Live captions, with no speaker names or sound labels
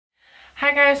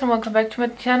Hi guys and welcome back to my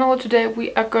channel. Today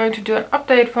we are going to do an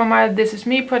update for my This Is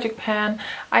Me project pan.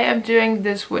 I am doing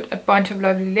this with a bunch of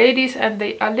lovely ladies and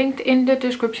they are linked in the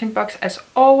description box as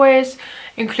always,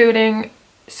 including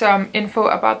some info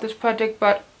about this project.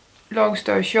 But long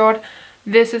story short,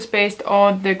 this is based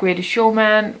on the Greatest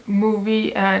Showman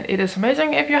movie and it is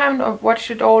amazing. If you haven't watched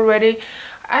it already,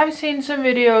 I've seen some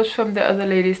videos from the other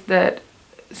ladies that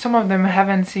some of them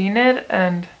haven't seen it,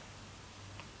 and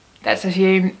that's a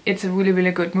shame. It's a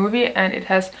really good movie and it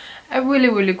has a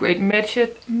really great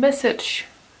message.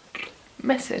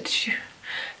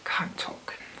 Can't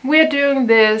talk. We're doing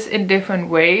this in different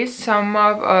ways. Some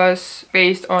of us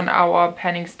based on our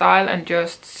panning style and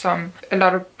just a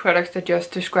lot of products that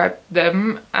just describe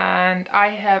them, and I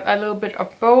have a little bit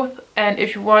of both. And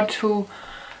if you want to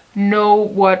know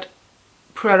what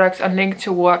products are linked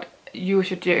to what, you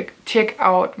should check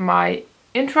out my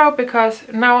intro, because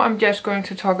now I'm just going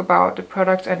to talk about the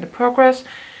products and the progress.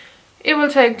 It will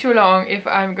take too long if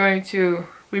I'm going to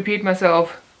repeat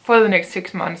myself for the next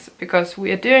 6 months, because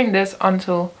we are doing this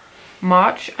until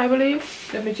March, I believe.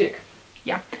 Let me check.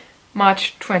 Yeah,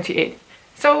 March 28th.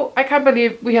 So I can't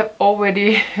believe we have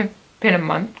already been a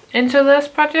month into this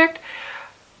project.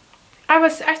 I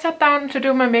sat down to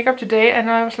do my makeup today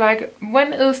and I was like,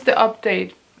 when is the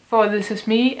update for This Is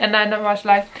Me? And then I was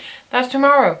like, that's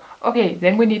tomorrow. Okay,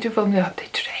 then we need to film the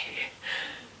update today.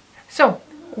 So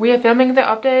we are filming the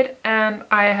update and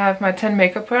I have my 10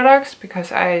 makeup products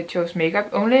because I chose makeup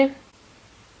only.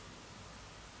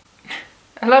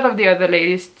 A lot of the other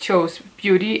ladies chose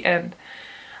beauty and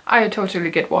I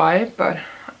totally get why, but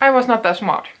I was not that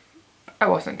smart. I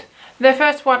wasn't. The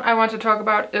first one I want to talk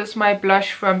about is my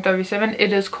blush from W7.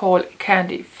 It is called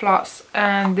Candy Floss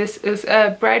and this is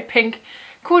a bright pink,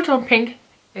 cool tone pink.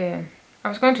 I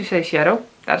was going to say shadow.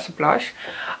 That's a blush.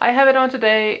 I have it on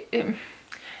today.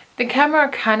 The camera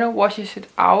kind of washes it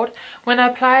out. When I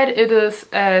apply it, it is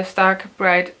a stark,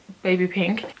 bright baby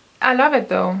pink. I love it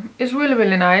though. It's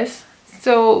really nice.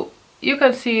 So you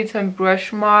can see some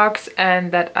brush marks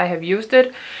and that I have used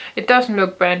it. It doesn't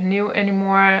look brand new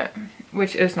anymore,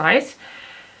 which is nice.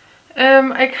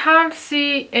 I can't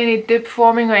see any dip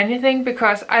forming or anything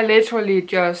because I literally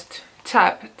just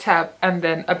tap and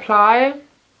then apply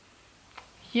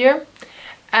here,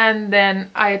 and then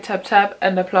I tap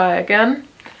and apply again.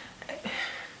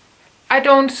 I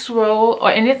don't swirl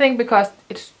or anything because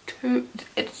it's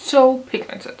so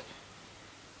pigmented.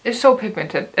 It's so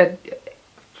pigmented.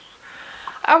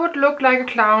 I would look like a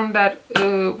clown that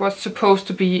was supposed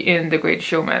to be in the Greatest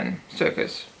Showman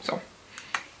circus. So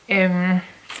I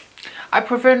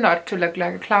prefer not to look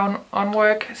like a clown on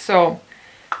work. So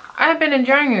I've been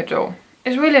enjoying it though.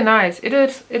 It's really nice. It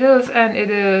is, and it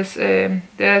is,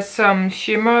 there's some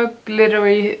shimmer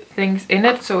glittery things in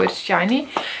it, so it's shiny.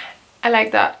 I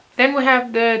like that. Then we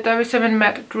have the W7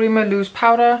 Matte Dreamer Loose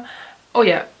Powder. Oh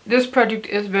yeah, this project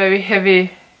is very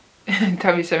heavy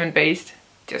W7 based,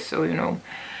 just so you know.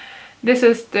 This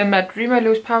is the Matte Dreamer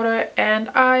Loose Powder and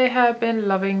I have been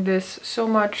loving this so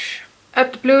much.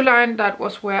 At the blue line, that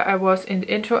was where I was in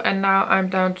the intro, and now I'm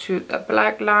down to the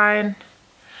black line.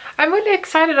 I'm really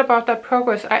excited about that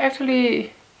progress. I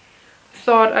actually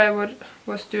thought I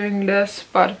was doing less,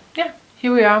 but yeah,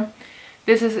 here we are.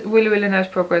 This is really nice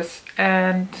progress,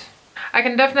 and I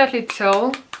can definitely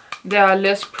tell there are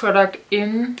less product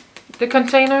in the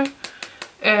container.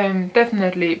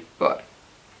 Definitely, but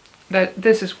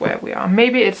this is where we are.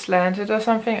 Maybe it's slanted or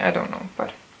something, I don't know,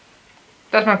 but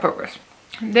that's my progress.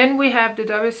 Then we have the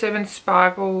W7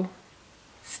 Sparkle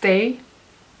Stay,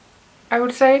 I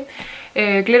would say.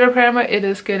 Glitter primer. It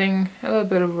is getting a little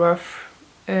bit rough.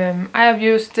 I have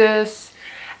used this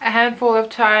a handful of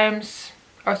times.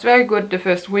 I was very good the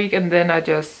first week and then I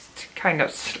just kind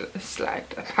of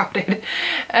slacked about it.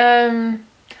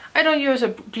 I don't use a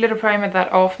glitter primer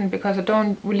that often because I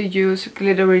don't really use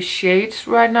glittery shades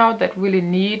right now that really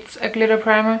needs a glitter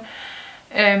primer.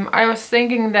 I was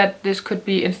thinking that this could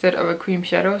be instead of a cream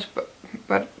shadows,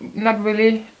 but not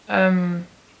really.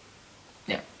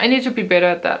 Yeah, I need to be better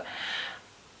at that.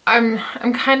 I'm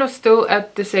kind of still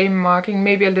at the same marking,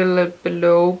 maybe a little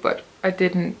below, but I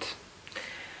didn't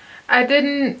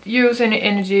use any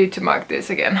energy to mark this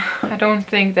again. I don't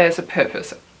think there's a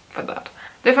purpose for that.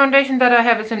 The foundation that I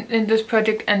have is in this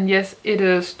project, and yes, it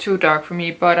is too dark for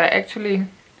me, but I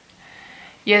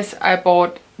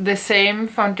bought the same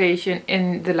foundation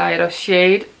in the lighter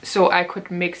shade so I could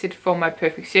mix it for my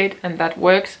perfect shade, and that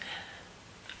works.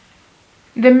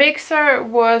 The mixer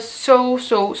was so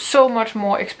much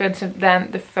more expensive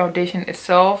than the foundation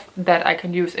itself that I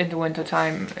can use in the winter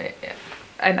time,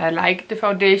 and I like the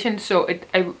foundation, so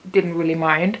I didn't really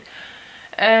mind.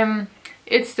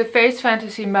 It's the Face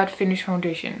Fantasy Matte Finish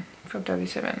Foundation from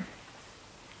W7.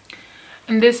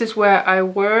 And this is where I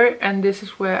were and this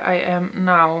is where I am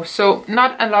now. So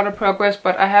not a lot of progress,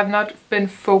 but I have not been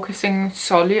focusing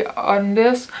solely on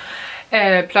this.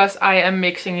 Plus I am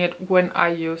mixing it when I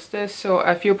use this. So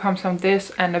a few pumps of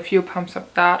this and a few pumps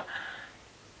of that.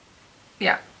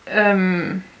 Yeah.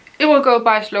 It will go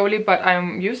by slowly, but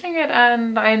I'm using it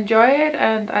and I enjoy it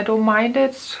and I don't mind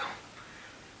it. So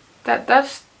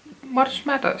that's what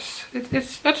matters.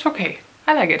 It's okay.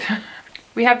 I like it.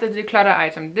 We have the declutter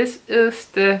item. This is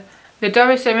the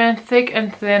W7 Thick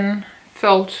and Thin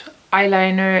Felt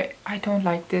Eyeliner. I don't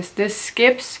like this. This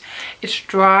skips. It's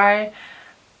dry.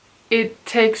 It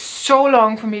takes so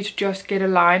long for me to just get a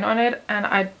line on it and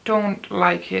I don't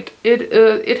like it.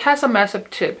 It has a massive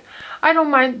tip. I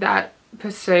don't mind that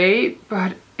per se,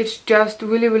 but it's just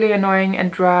really annoying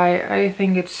and dry. I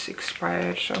think it's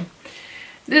expired, so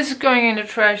this is going in the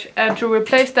trash. And to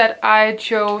replace that, I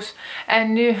chose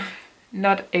a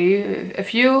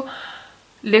few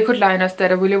liquid liners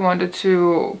that I really wanted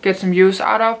to get some use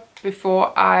out of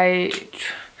before I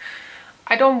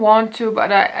don't want to,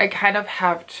 but I kind of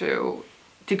have to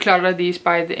declutter these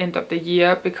by the end of the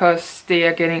year because they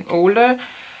are getting older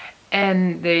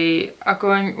and they are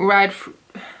going right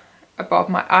above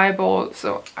my eyeball.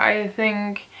 So I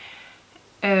think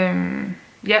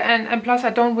yeah, and plus I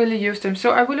don't really use them,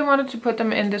 so I really wanted to put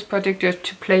them in this project just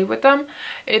to play with them.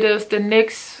 It is the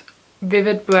NYX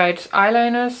Vivid Bright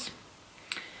eyeliners,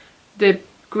 the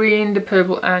green, the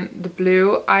purple and the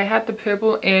blue. I had the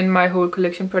purple in my whole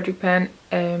collection project pan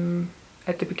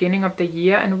at the beginning of the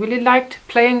year and really liked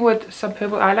playing with some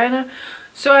purple eyeliner,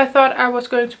 so I thought I was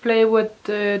going to play with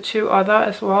the two other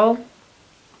as well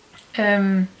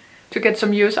to get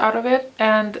some use out of it.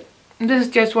 And this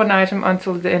is just one item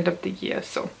until the end of the year,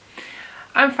 so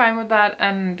I'm fine with that,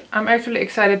 and I'm actually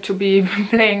excited to be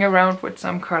playing around with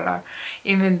some color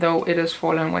even though it is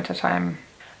fall and winter time.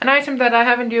 An item that I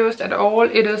haven't used at all,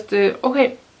 it is the,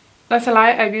 okay, that's a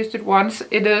lie, I've used it once.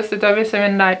 It is the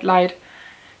W7 Night Light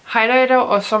highlighter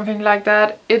or something like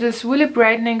that. It is really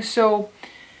brightening, so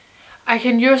I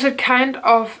can use it kind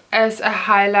of as a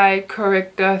highlight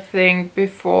corrector thing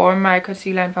before my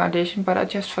concealer and foundation, but I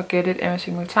just forget it every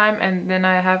single time, and then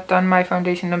I have done my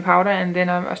foundation and powder and then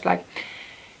I was like,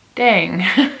 dang,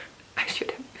 I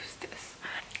should have used this.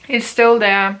 It's still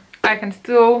there, I can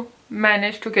still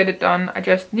manage to get it done, I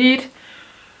just need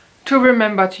to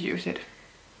remember to use it.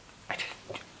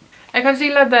 A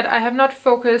concealer that I have not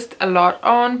focused a lot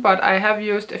on, but I have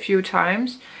used a few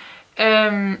times.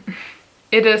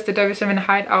 It is the W7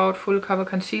 Hideout Full Cover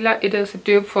Concealer. It is a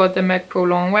dupe for the MAC Pro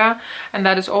Longwear, and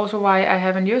that is also why I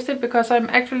haven't used it, because I'm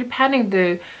actually panning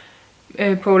the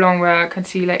Pro Longwear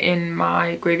concealer in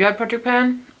my Graveyard project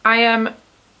pan. I am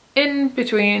in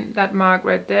between that mark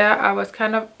right there. I was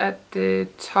kind of at the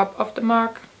top of the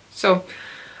mark, so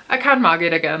I can't mark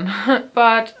it again.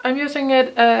 But I'm using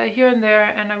it here and there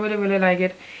and I really like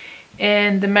it.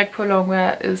 And the MAC Pro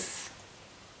Longwear is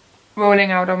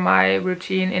rolling out of my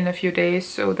routine in a few days,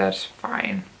 so that's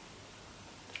fine.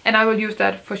 And I will use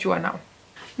that for sure now.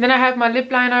 Then I have my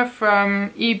lip liner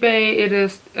from eBay. It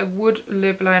is a wood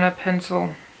lip liner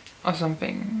pencil or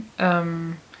something.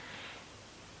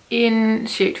 In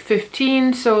shade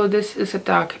 15, so this is a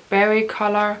dark berry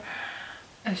color,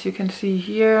 as you can see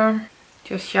here.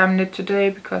 Just sharpened it today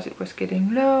because it was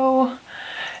getting low.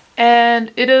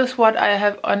 And it is what I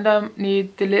have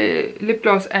underneath the lip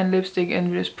gloss and lipstick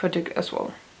in this project as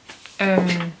well.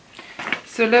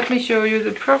 So let me show you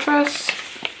the progress.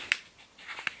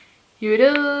 Here it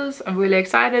is. I'm really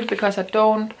excited because I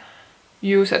don't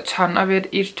use a ton of it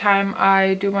each time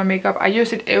I do my makeup. I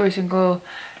use it every single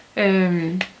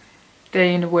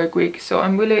day in the work week, so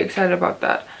I'm really excited about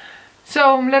that.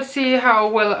 So let's see how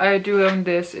well I do on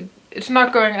this. It's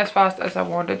not going as fast as I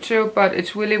wanted to, but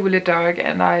it's really dark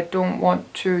and I don't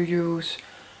want to use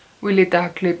really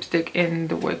dark lipstick in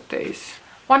the work days.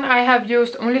 One I have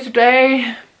used only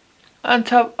today on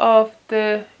top of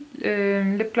the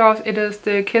lip gloss, it is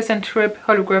the Kiss and Trip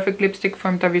holographic lipstick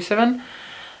from W7.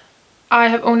 I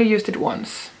have only used it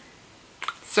once,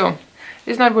 so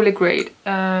it's not really great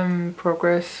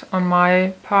progress on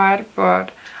my part,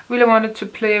 but I really wanted to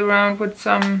play around with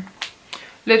some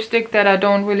lipstick that I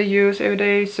don't really use every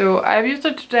day. So I've used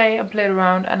it today and played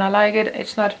around and I like it.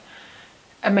 It's not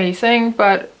amazing,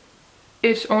 but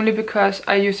it's only because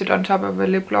I used it on top of a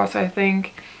lip gloss, I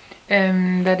think,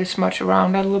 that is smudged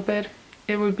around a little bit.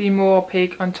 It will be more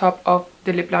opaque on top of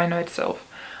the lip liner itself,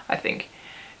 I think.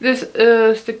 This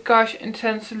is the Gosh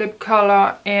Intense lip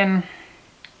color in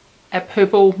a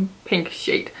purple pink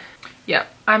shade. yeah,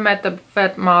 I'm at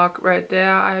that mark right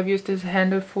there. I have used this a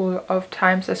handful of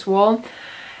times as well.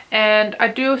 And I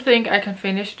do think I can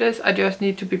finish this. I just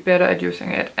need to be better at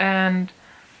using it. And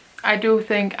I do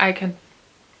think I can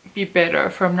be better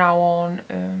from now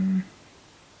on.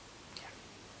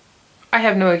 I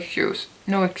have no excuse.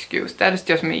 No excuse. That is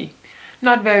just me.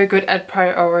 Not very good at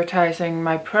prioritizing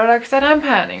my products that I'm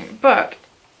panning. But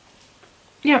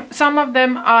yeah, some of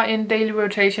them are in daily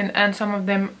rotation and some of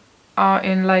them are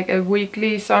in like a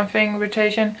weekly something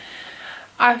rotation.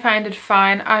 I find it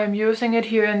fine. I am using it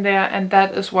here and there, and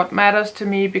that is what matters to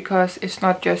me, because it's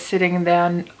not just sitting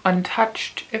there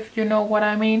untouched, if you know what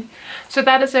I mean. So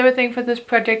that is everything for this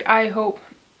project. I hope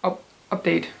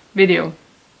update video,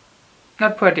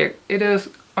 not project, it is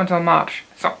until March.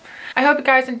 So I hope you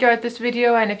guys enjoyed this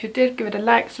video, and if you did, give it a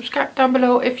like, subscribe down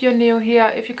below if you're new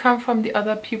here. If you come from the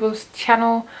other people's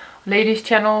channel, ladies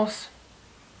channels,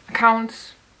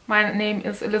 accounts, my name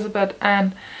is Elizabeth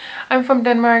and I'm from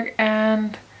Denmark,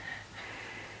 and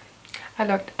I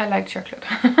like chocolate.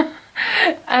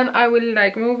 And I really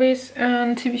like movies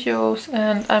and TV shows,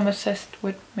 and I'm obsessed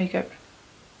with makeup.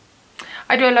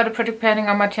 I do a lot of project panning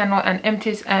on my channel, and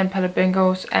empties and palette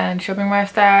bingos and shopping my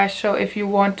stash. So if you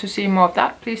want to see more of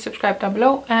that, please subscribe down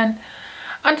below, and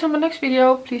until my next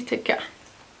video, please take care.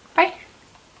 Bye!